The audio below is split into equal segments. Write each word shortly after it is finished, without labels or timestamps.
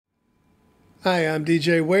Hi, I'm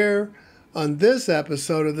DJ Ware. On this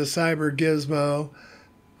episode of the Cyber Gizmo,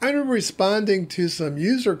 I'm responding to some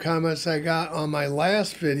user comments I got on my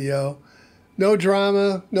last video. No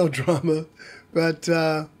drama, no drama, but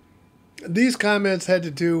these comments had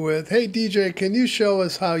to do with, hey DJ, can you show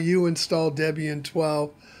us how you install Debian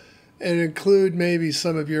 12 and include maybe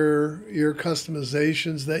some of your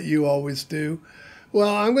customizations that you always do?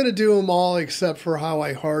 Well, I'm going to do them all except for how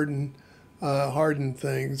I harden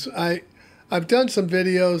things. I've done some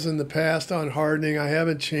videos in the past on hardening. I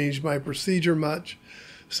haven't changed my procedure much.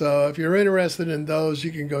 So if you're interested in those,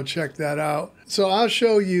 you can go check that out. So I'll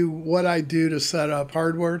show you what I do to set up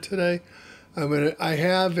hardware today. I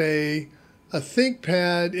have a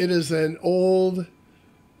ThinkPad. It is an old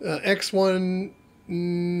X1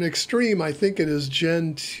 Extreme. I think it is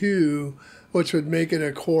Gen 2, which would make it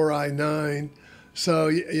a Core i9. So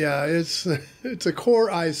yeah, it's a Core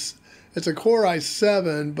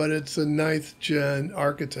i7, but it's a 9th gen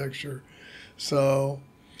architecture. So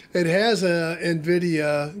it has a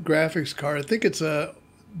NVIDIA graphics card. I think it's a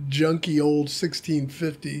junky old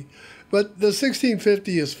 1650, but the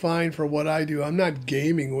 1650 is fine for what I do. I'm not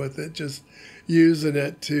gaming with it, just using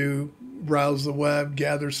it to browse the web,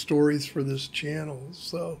 gather stories for this channel.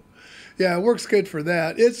 So yeah, it works good for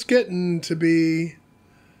that. It's getting to be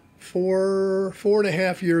four and a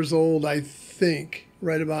half years old, I think,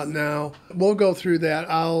 right about now. We'll go through that.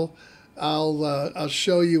 I'll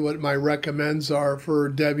show you what my recommends are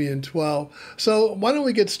for Debian 12. So why don't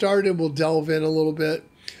we get started? We'll delve in a little bit.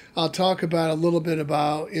 I'll talk about a little bit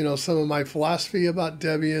about, some of my philosophy about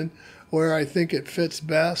Debian, where I think it fits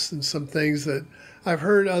best, and some things that I've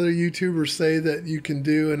heard other YouTubers say that you can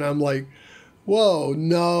do, and I'm like, whoa,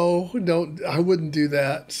 no, I wouldn't do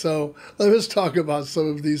that. So let's talk about some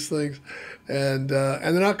of these things, and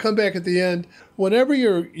then I'll come back at the end. Whenever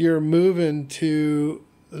you're moving to,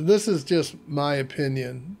 this is just my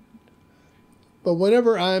opinion, but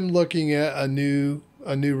whenever I'm looking at a new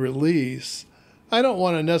release, I don't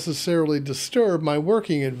want to necessarily disturb my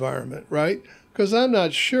working environment, right? Because I'm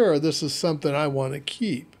not sure this is something I want to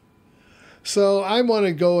keep. So I want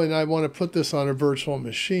to go and I want to put this on a virtual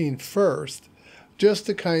machine first, just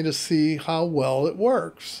to kind of see how well it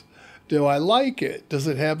works. Do I like it? Does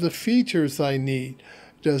it have the features I need?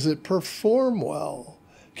 Does it perform well?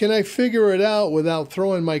 Can I figure it out without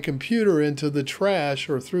throwing my computer into the trash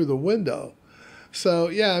or through the window? So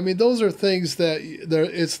yeah, I mean, those are things that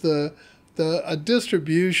it's a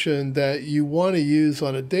distribution that you want to use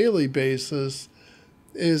on a daily basis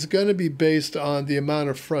is going to be based on the amount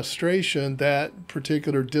of frustration that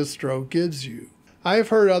particular distro gives you. I've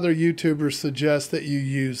heard other YouTubers suggest that you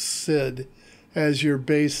use SID as your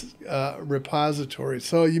base repository.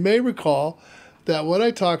 So you may recall that what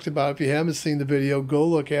I talked about, if you haven't seen the video, go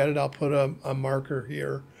look at it. I'll put a marker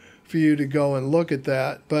here for you to go and look at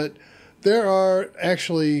that. But there are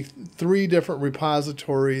actually 3 different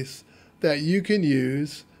repositories that you can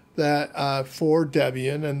use that for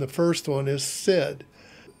Debian, and the first one is SID.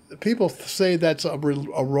 People say that's a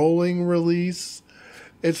rolling release.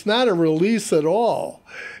 It's not a release at all.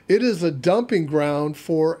 It is a dumping ground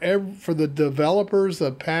for the developers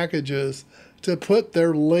of packages to put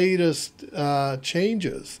their latest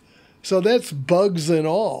changes. So that's bugs and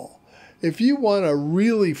all. If you want a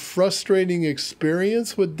really frustrating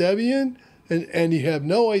experience with Debian and you have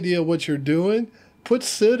no idea what you're doing, put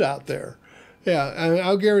SID out there. Yeah, and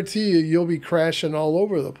I'll guarantee you'll be crashing all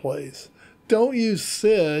over the place. Don't use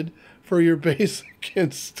SID for your basic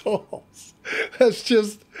installs.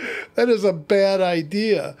 That is a bad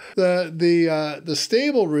idea. The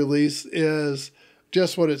stable release is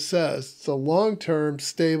just what it says. It's a long-term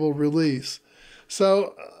stable release.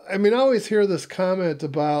 So, I mean, I always hear this comment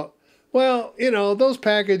about, well, those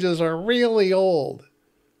packages are really old.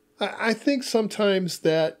 I think sometimes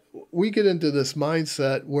that we get into this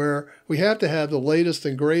mindset where we have to have the latest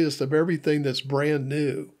and greatest of everything that's brand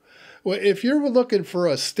new. Well, if you're looking for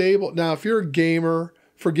a stable, now if you're a gamer,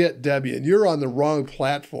 forget Debian. You're on the wrong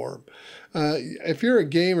platform. If you're a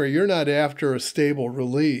gamer, you're not after a stable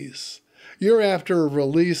release. You're after a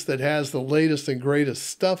release that has the latest and greatest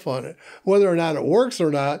stuff on it. Whether or not it works or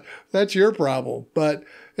not, that's your problem. But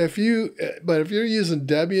if you're using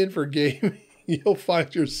Debian for gaming, you'll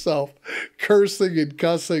find yourself cursing and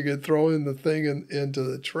cussing and throwing the thing into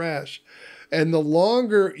the trash. And the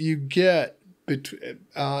longer you get,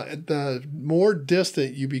 the more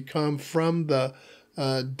distant you become from the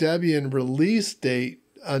Debian release date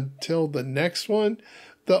until the next one,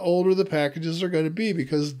 the older the packages are going to be,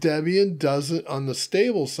 because Debian doesn't, on the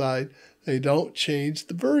stable side, they don't change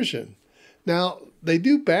the version. Now, they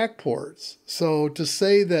do backports. So to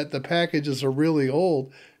say that the packages are really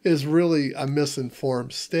old is really a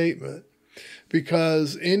misinformed statement,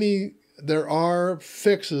 because there are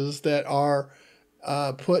fixes that are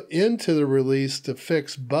put into the release to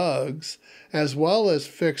fix bugs, as well as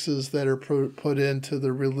fixes that are put into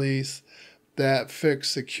the release that fix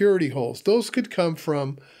security holes. Those could come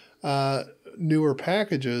from newer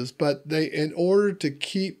packages, but in order to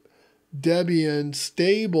keep Debian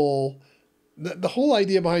stable, the whole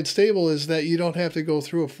idea behind stable is that you don't have to go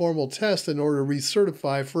through a formal test in order to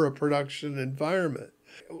recertify for a production environment.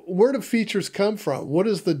 Where do features come from? What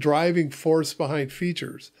is the driving force behind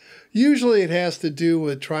features? Usually it has to do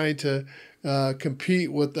with trying to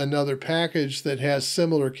compete with another package that has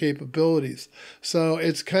similar capabilities. So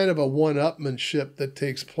it's kind of a one-upmanship that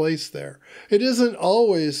takes place there. It isn't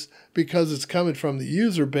always because it's coming from the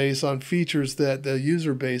user base on features that the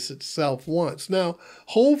user base itself wants. Now,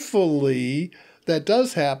 hopefully that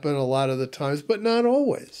does happen a lot of the times, but not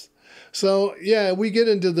always. So yeah, we get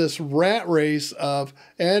into this rat race of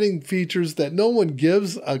adding features that no one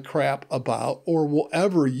gives a crap about or will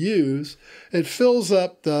ever use. It fills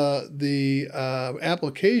up the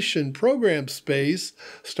application program space,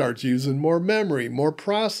 starts using more memory, more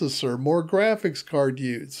processor, more graphics card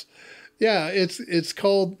use. Yeah, it's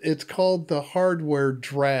called the hardware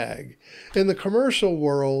drag. In the commercial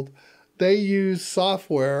world, they use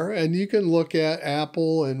software, and you can look at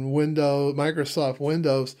Apple and Windows, Microsoft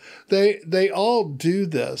Windows. They all do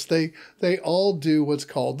this. They all do what's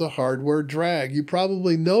called the hardware drag. You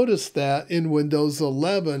probably noticed that in Windows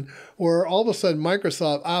 11, where all of a sudden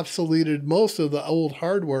Microsoft obsoleted most of the old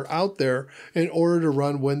hardware out there in order to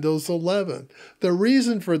run Windows 11. The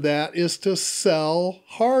reason for that is to sell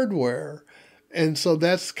hardware. And so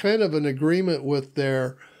that's kind of an agreement with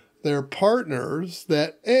their partners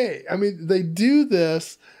that, hey, I mean, they do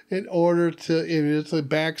this in order to, it's a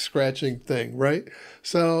back scratching thing, right?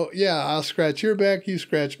 So yeah, I'll scratch your back, you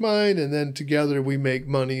scratch mine, and then together we make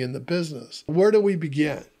money in the business. Where do we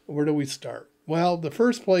begin? Where do we start? Well, the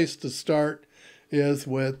first place to start is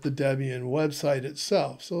with the Debian website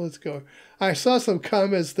itself. So let's go. I saw some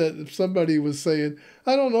comments that somebody was saying,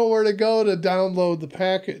 I don't know where to go to download the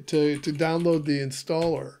packet, to download the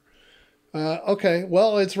installer. Okay,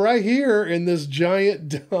 well, it's right here in this giant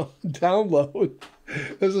download.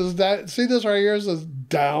 See this right here? It says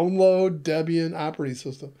download Debian operating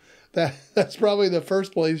system. That's probably the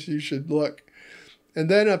first place you should look. And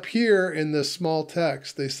then up here in this small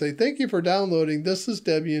text, they say, thank you for downloading. This is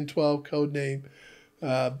Debian 12 codename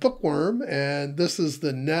Bookworm, and this is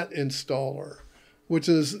the net installer, which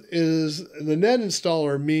is the net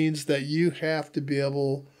installer means that you have to be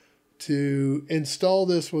able to install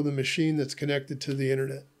this with a machine that's connected to the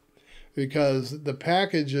internet, because the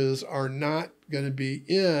packages are not going to be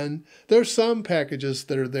in. There's some packages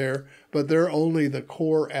that are there, but they're only the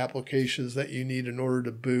core applications that you need in order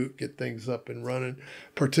to boot, get things up and running,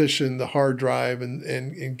 partition the hard drive,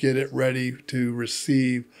 and get it ready to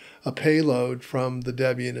receive a payload from the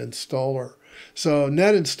Debian installer. So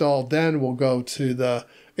net install then will go to the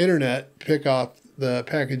internet, pick off the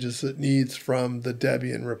packages it needs from the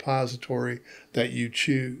Debian repository that you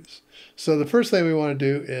choose. So the first thing we want to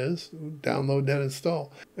do is download net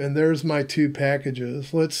install. And there's my two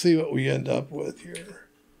packages. Let's see what we end up with here.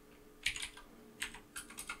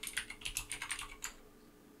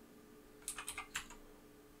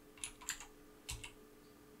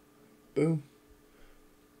 Boom.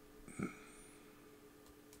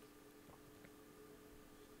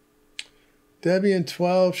 Debian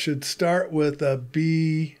 12 should start with a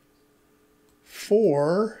B4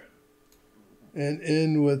 and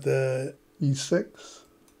end with a E6.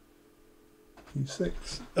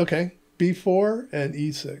 E6. Okay, B4 and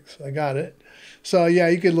E6. I got it. So yeah,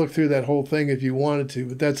 you could look through that whole thing if you wanted to,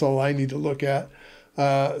 but that's all I need to look at.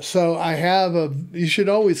 So I have you should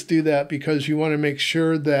always do that, because you want to make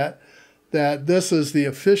sure that this is the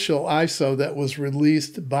official ISO that was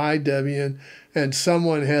released by Debian, and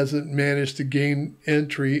someone hasn't managed to gain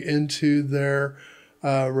entry into their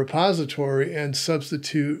repository and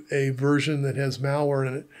substitute a version that has malware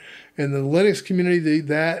in it. In the Linux community,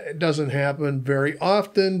 that doesn't happen very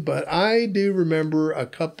often, but I do remember a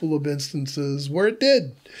couple of instances where it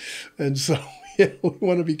did. And so yeah, we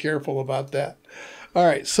want to be careful about that. All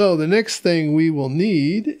right, so the next thing we will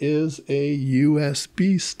need is a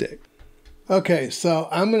USB stick. Okay, so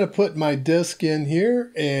I'm going to put my disk in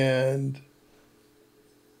here, and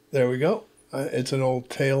there we go. It's an old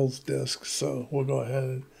Tails disk, so we'll go ahead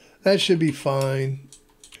and that should be fine.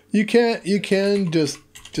 You can just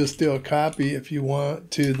do a copy if you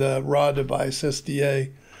want to the raw device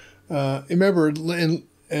SDA. Remember,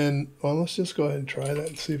 and well, let's just go ahead and try that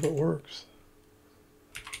and see if it works.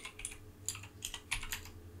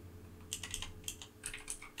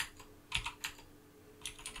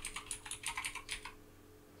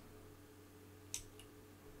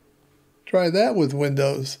 Try that with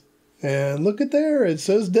Windows. And look at there, it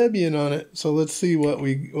says Debian on it. So let's see what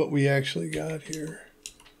we actually got here,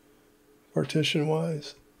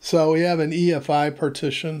 partition-wise. So we have an EFI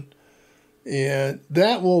partition, and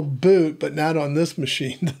that will boot, but not on this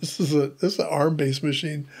machine. This is an ARM-based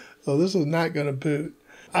machine, so this is not going to boot.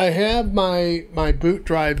 I have my boot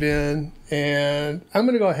drive in, and I'm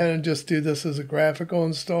going to go ahead and just do this as a graphical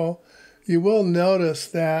install. You will notice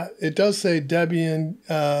that it does say Debian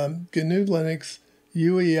GNU Linux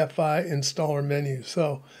UEFI installer menu.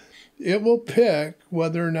 So it will pick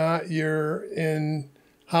whether or not you're in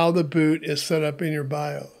how the boot is set up in your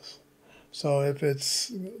BIOS. So if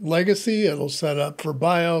it's legacy, it'll set up for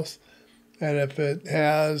BIOS. And if it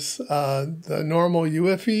has the normal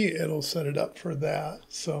UEFI, it'll set it up for that.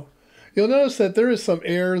 So you'll notice that there is some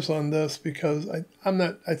errors on this because I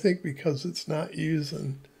think because it's not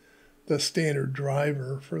using the standard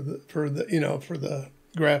driver for the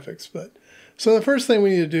graphics. But so the first thing we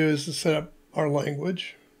need to do is to set up our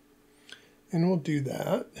language, and we'll do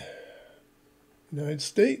that. United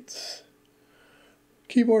States.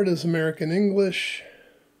 Keyboard is American English.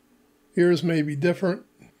 Yours may be different.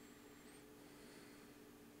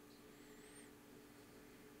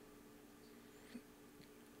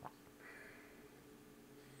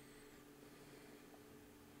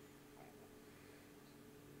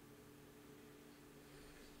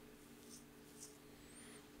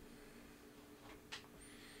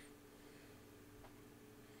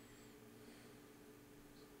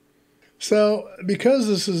 So because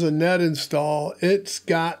this is a net install, it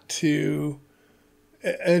has to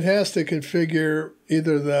configure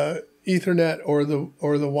either the Ethernet or the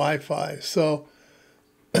Wi-Fi. So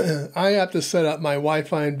I have to set up my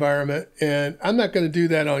Wi-Fi environment, and I'm not going to do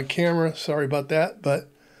that on camera. Sorry about that, but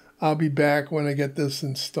I'll be back when I get this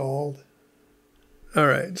installed. All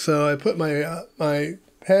right, so I put my my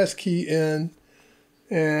passkey in,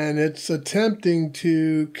 and it's attempting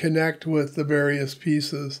to connect with the various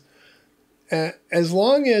pieces. As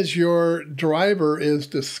long as your driver is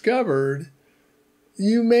discovered,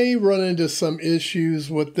 you may run into some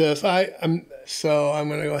issues with this. So I'm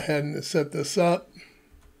going to go ahead and set this up.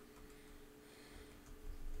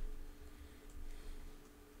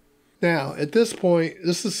 Now, at this point,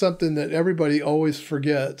 this is something that everybody always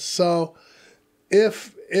forgets. So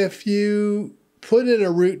if you put in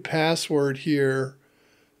a root password here,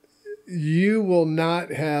 you will not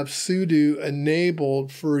have sudo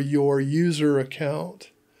enabled for your user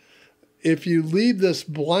account. If you leave this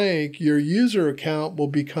blank, your user account will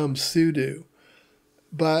become sudo,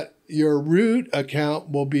 but your root account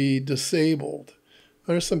will be disabled.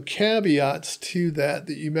 There's some caveats to that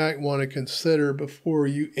you might want to consider before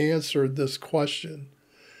you answer this question.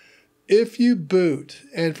 If you boot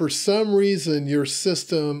and for some reason your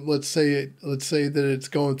system, let's say that it's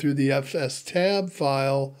going through the fstab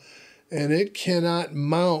file, and it cannot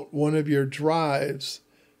mount one of your drives,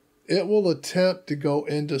 it will attempt to go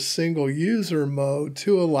into single user mode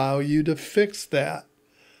to allow you to fix that.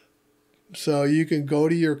 So you can go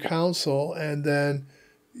to your console, and then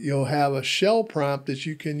you'll have a shell prompt that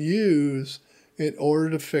you can use in order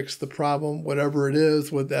to fix the problem, whatever it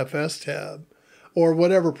is with fstab, or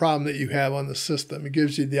whatever problem that you have on the system. It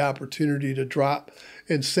gives you the opportunity to drop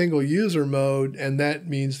in single user mode, and that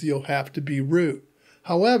means you'll have to be root.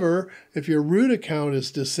 However, if your root account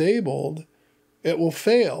is disabled, it will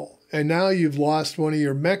fail. And now you've lost one of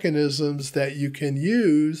your mechanisms that you can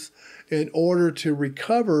use in order to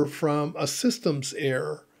recover from a systems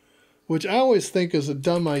error, which I always think is a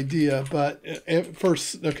dumb idea. But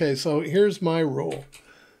okay, so here's my rule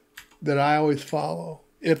that I always follow.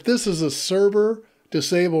 If this is a server,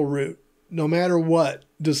 disable root. No matter what,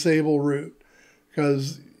 disable root.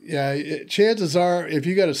 Because chances are, if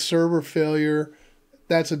you got a server failure,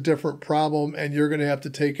 that's a different problem, and you're going to have to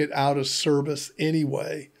take it out of service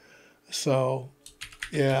anyway. So,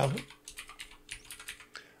 yeah.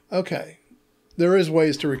 Okay. There is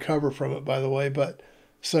ways to recover from it, by the way. But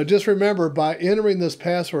so just remember, by entering this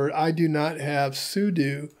password, I do not have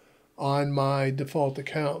sudo on my default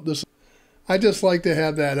account. I just like to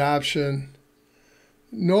have that option.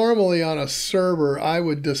 Normally on a server, I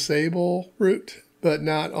would disable root, but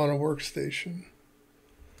not on a workstation,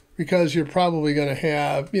 because you're probably going to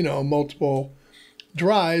have, multiple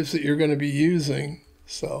drives that you're going to be using.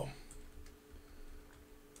 So,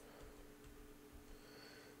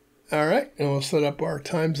 all right, and we'll set up our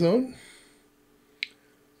time zone.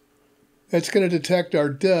 It's going to detect our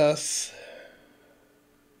disks.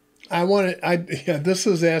 This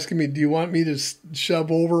is asking me, do you want me to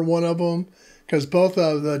shove over one of them? Because both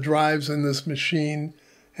of the drives in this machine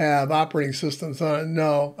have operating systems on it.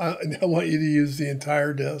 No, I want you to use the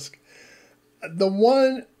entire disk. The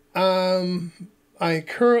one I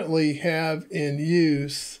currently have in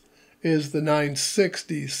use is the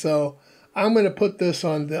 960. So I'm going to put this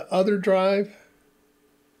on the other drive.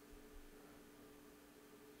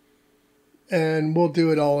 And we'll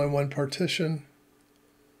do it all in one partition.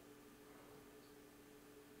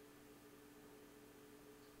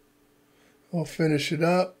 We'll finish it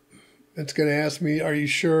up. It's going to ask me, are you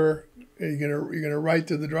sure? You're gonna write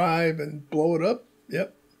to the drive and blow it up?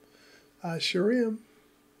 Yep, I sure am.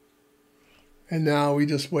 And now we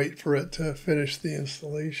just wait for it to finish the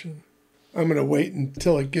installation. I'm going to wait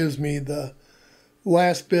until it gives me the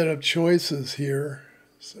last bit of choices here.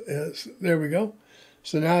 So, there we go.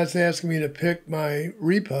 So now it's asking me to pick my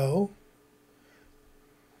repo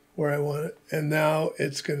where I want it. And now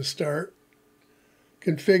it's going to start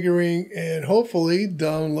configuring and hopefully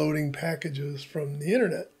downloading packages from the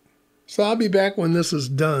internet. So I'll be back when this is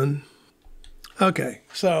done. Okay,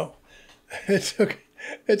 so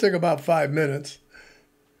it took about 5 minutes.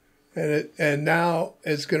 And now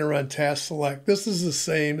it's going to run task select. This is the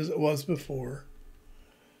same as it was before.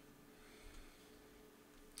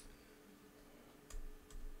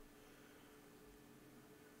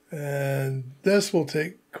 And this will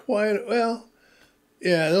take quite, well,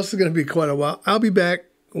 yeah, this is going to be quite a while. I'll be back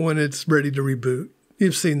when it's ready to reboot.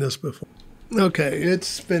 You've seen this before. Okay,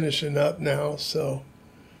 it's finishing up now, so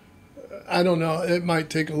I don't know. It might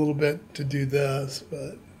take a little bit to do this,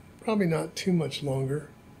 but probably not too much longer.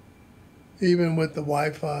 Even with the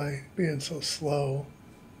Wi-Fi being so slow.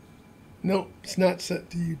 Nope, it's not set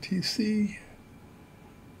to UTC,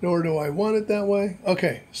 nor do I want it that way.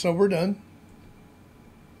 Okay, so we're done.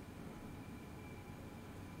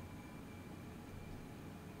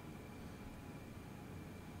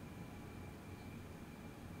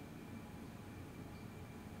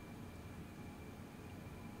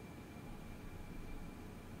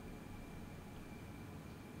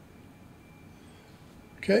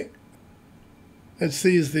 Okay. It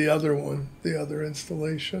sees the other one, the other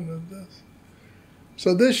installation of this.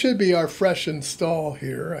 So this should be our fresh install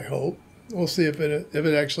here, I hope. We'll see if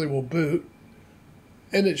it actually will boot.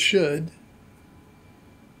 And it should.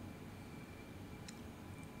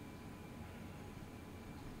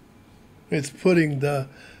 It's putting the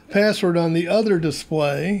password on the other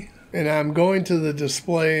display, and I'm going to the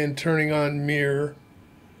display and turning on mirror.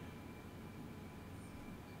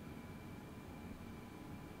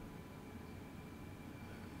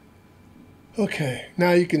 Okay,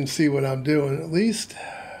 now you can see what I'm doing, at least.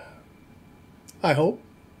 I hope.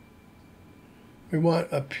 We want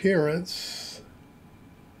appearance.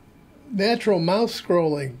 Natural mouse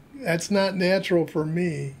scrolling. That's not natural for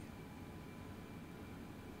me.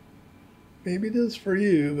 Maybe it is for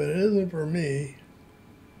you, but it isn't for me.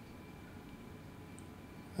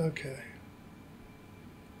 Okay.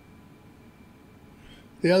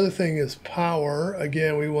 The other thing is power.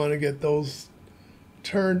 Again, we want to get those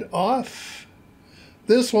turned off.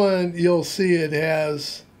 This one, you'll see it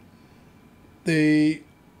has the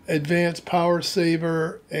advanced power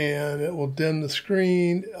saver, and it will dim the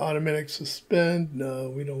screen, automatic suspend. No,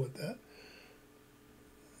 we don't want that.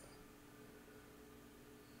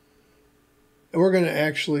 We're going to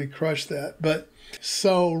actually crush that. But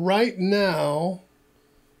so right now,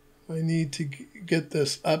 I need to get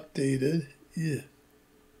this updated. Yeah.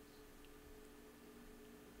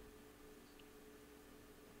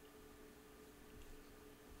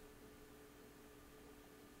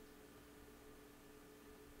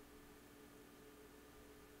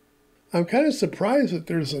 I'm kind of surprised that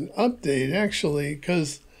there's an update, actually,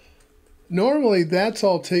 because normally that's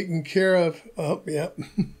all taken care of. Oh, yeah.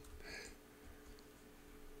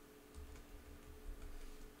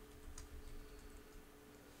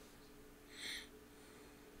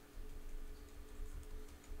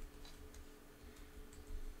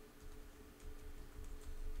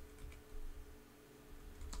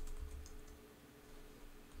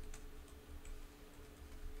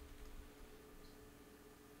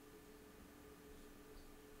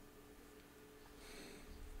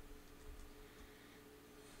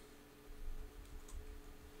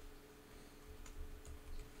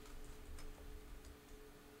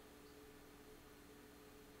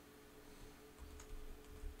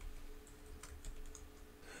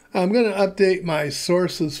 I'm going to update my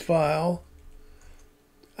sources file.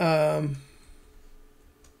 To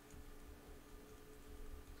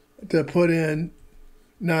put in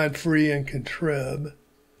non-free and contrib.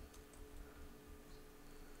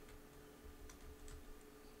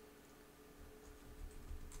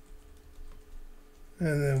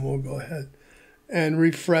 And then we'll go ahead and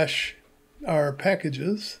refresh our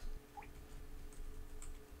packages.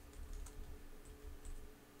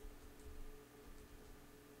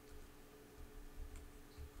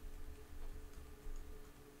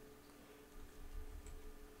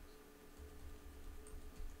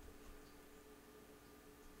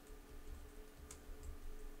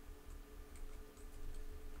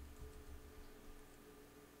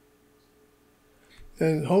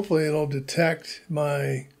 And hopefully it'll detect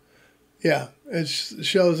my, yeah, it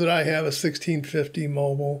shows that I have a 1650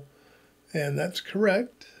 mobile, and that's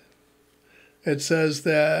correct. It says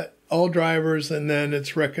that all drivers, and then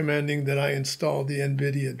it's recommending that I install the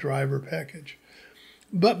NVIDIA driver package.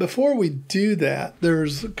 But before we do that,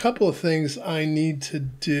 there's a couple of things I need to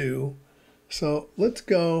do. So let's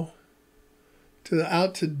go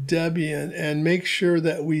out to Debian and make sure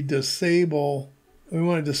that we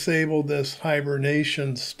want to disable this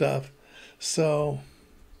hibernation stuff. So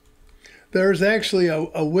there's actually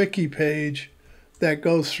a wiki page that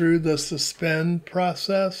goes through the suspend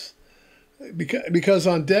process, because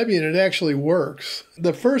on Debian it actually works.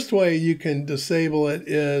 The first way you can disable it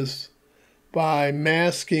is by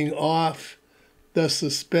masking off the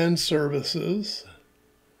suspend services.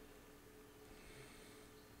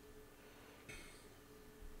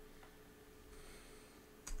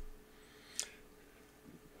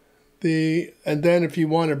 And then if you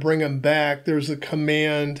want to bring them back, there's a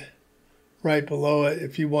command right below it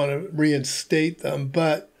if you want to reinstate them.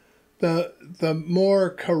 But the more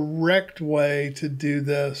correct way to do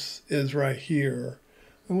this is right here.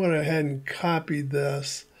 I'm going to go ahead and copy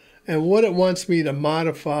this. And what it wants me to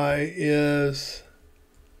modify is,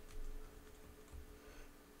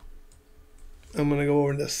 I'm going to go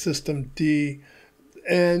over to System D,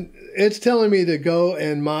 and it's telling me to go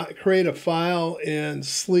and create a file in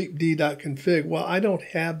sleepd.config. Well, I don't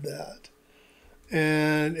have that.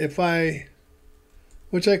 And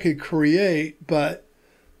which I could create, but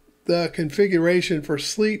the configuration for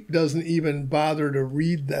sleep doesn't even bother to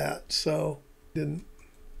read that. So, there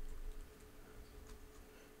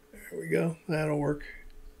we go. That'll work.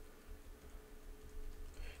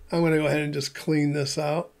 I'm going to go ahead and just clean this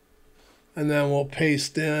out. And then we'll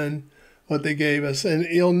paste in what they gave us. And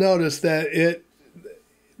you'll notice that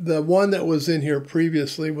the one that was in here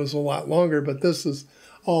previously was a lot longer, but this is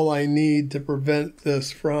all I need to prevent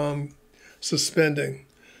this from suspending.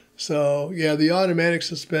 So yeah, the automatic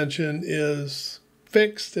suspension is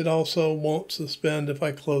fixed. It also won't suspend if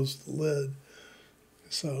I close the lid.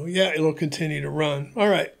 So yeah, it'll continue to run. All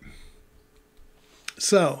right.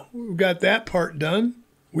 So we've got that part done.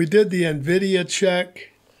 We did the NVIDIA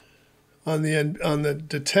check on the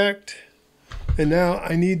detect. And now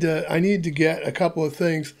I need to get a couple of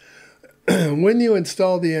things. When you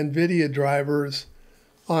install the NVIDIA drivers,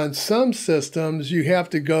 on some systems, you have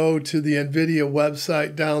to go to the NVIDIA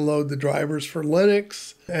website, download the drivers for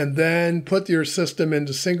Linux, and then put your system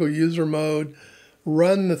into single user mode,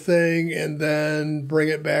 run the thing, and then bring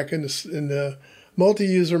it back into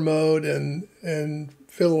multi-user mode and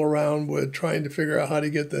fiddle around with trying to figure out how to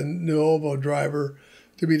get the Nuovo driver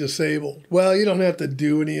to be disabled. Well, you don't have to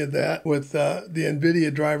do any of that with the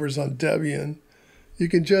NVIDIA drivers on Debian. You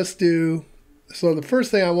can just do, so the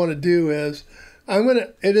first thing I want to do is,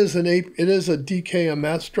 it is a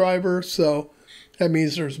DKMS driver, so that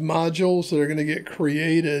means there's modules that are going to get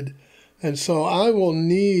created. And so I will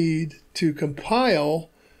need to compile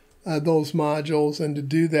those modules, and to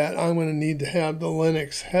do that, I'm going to need to have the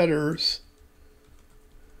Linux headers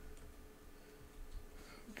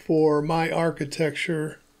for my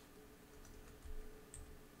architecture,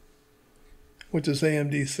 which is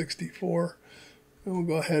AMD 64. And we'll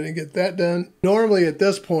go ahead and get that done. Normally at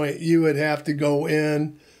this point, you would have to go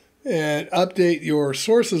in and update your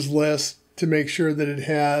sources list to make sure that it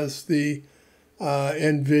has the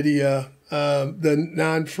NVIDIA, the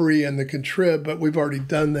non-free and the contrib, but we've already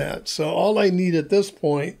done that. So all I need at this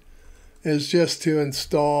point is just to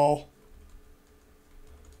install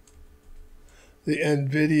the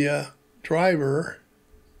NVIDIA driver.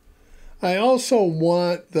 I also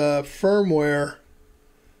want the firmware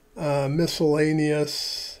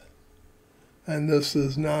miscellaneous, and this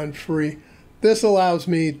is non-free. This allows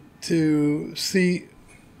me to see,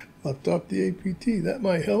 left off the APT, that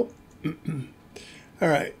might help. All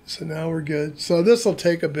right, so now we're good. So this will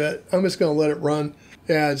take a bit. I'm just going to let it run.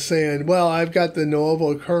 Yeah, it's saying, well, I've got the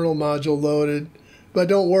Nuovo kernel module loaded, but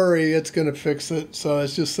don't worry, it's going to fix it. So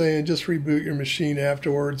it's just saying, just reboot your machine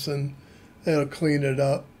afterwards and it'll clean it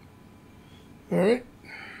up. All right.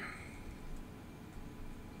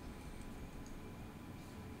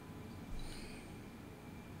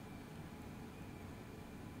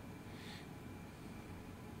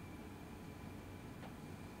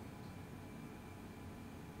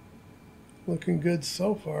 Looking good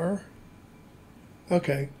so far.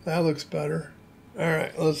 Okay, that looks better. All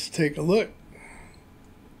right, let's take a look.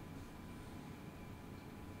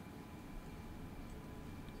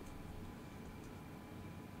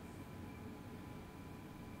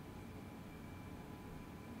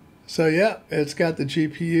 So yeah, it's got the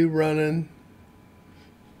GPU running.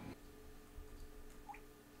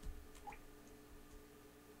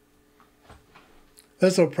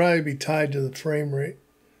 This will probably be tied to the frame rate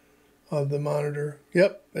of the monitor.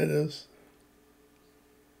 Yep, it is.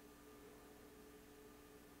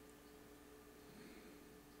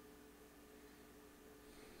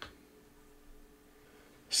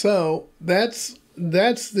 So that's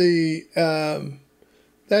the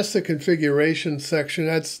configuration section.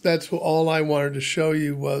 That's all I wanted to show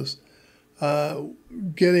you was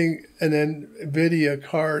getting an NVIDIA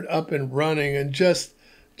card up and running, and just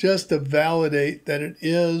to validate that it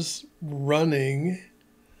is running.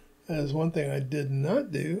 That is one thing I did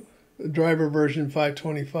not do. The driver version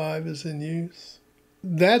 525 is in use.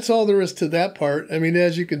 That's all there is to that part. I mean,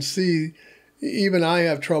 as you can see, even I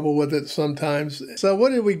have trouble with it sometimes. So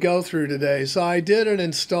what did we go through today? So I did an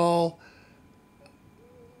install.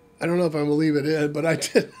 I don't know if I'm going to leave it in, but I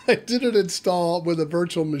did an install with a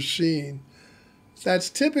virtual machine. That's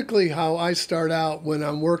typically how I start out when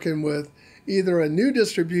I'm working with either a new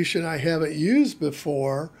distribution I haven't used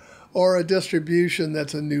before or a distribution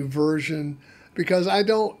that's a new version, because I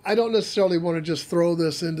don't necessarily want to just throw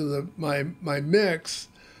this into my mix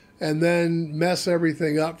and then mess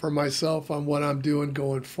everything up for myself on what I'm doing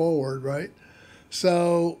going forward, right?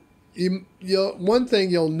 So one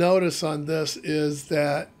thing you'll notice on this is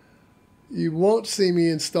that you won't see me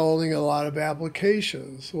installing a lot of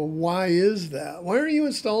applications. Well, why is that? Why aren't you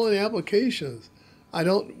installing applications? I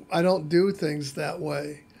don't do things that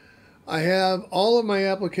way. I have all of my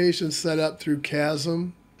applications set up through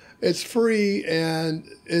Chasm. It's free and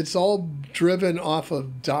it's all driven off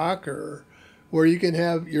of Docker, where you can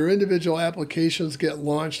have your individual applications get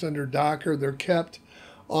launched under Docker. They're kept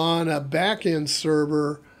on a backend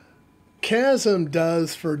server. Chasm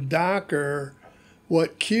does for Docker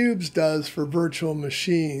what Cubes does for virtual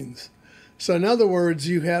machines. So in other words,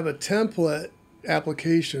 you have a template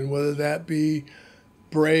application, whether that be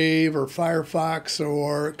Brave or Firefox,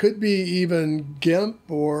 or it could be even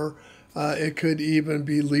GIMP, or it could even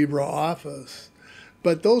be LibreOffice.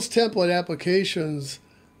 But those template applications,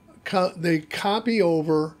 they copy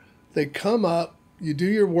over, they come up, you do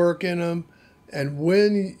your work in them, and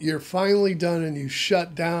when you're finally done and you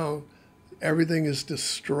shut down, everything is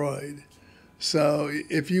destroyed. So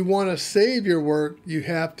if you want to save your work, you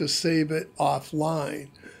have to save it offline.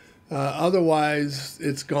 Otherwise,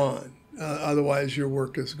 it's gone. Otherwise, your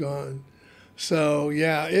work is gone. So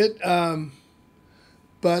yeah,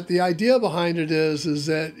 but the idea behind it is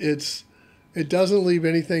that it doesn't leave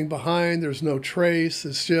anything behind. There's no trace.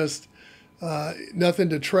 It's just nothing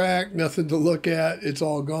to track, nothing to look at. It's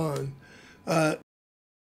all gone.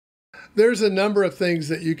 There's a number of things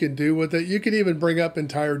that you can do with it. You can even bring up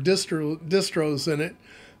entire distros in it.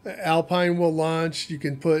 Alpine will launch. You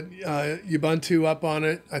can put Ubuntu up on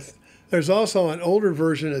it. There's also an older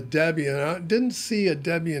version of Debian. I didn't see a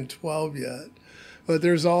Debian 12 yet, but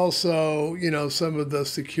there's also, some of the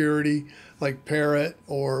security like Parrot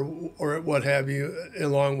or what have you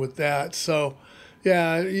along with that. So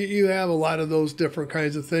yeah, you have a lot of those different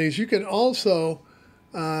kinds of things. You can also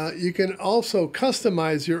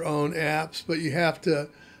customize your own apps, but you have to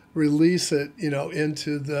release it,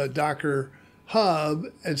 into the Docker hub,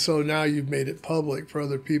 and so now you've made it public for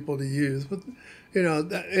other people to use. But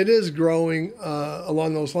it is growing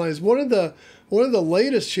along those lines. One of the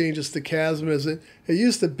latest changes to Chasm is it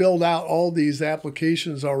used to build out all these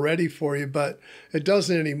applications already for you, but it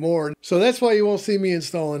doesn't anymore. So that's why you won't see me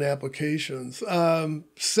installing applications.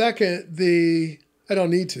 Second, I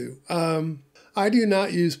don't need to. I do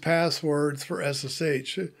not use passwords for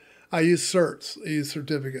SSH. I use certs, I use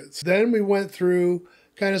certificates. Then we went through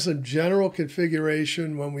kind of some general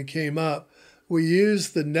configuration when we came up. We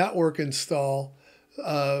used the network install,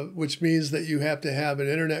 which means that you have to have an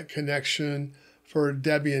internet connection for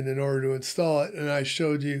Debian in order to install it. And I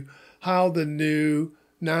showed you how the new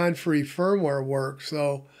non-free firmware works.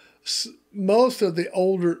 So most of the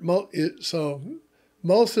older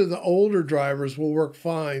drivers will work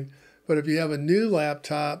fine. But if you have a new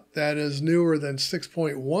laptop that is newer than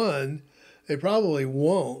 6.1, they probably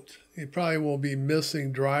won't. You probably will be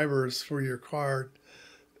missing drivers for your card.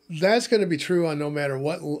 That's going to be true on no matter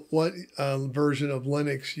what version of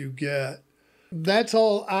Linux you get. That's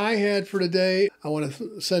all I had for today. I want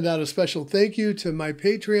to send out a special thank you to my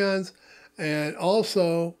Patreons and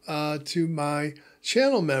also to my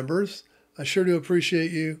channel members. I sure do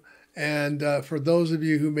appreciate you. And for those of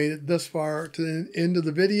you who made it this far to the end of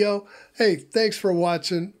the video, hey, thanks for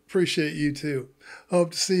watching. Appreciate you too.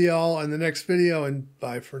 Hope to see you all in the next video, and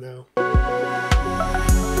bye for now.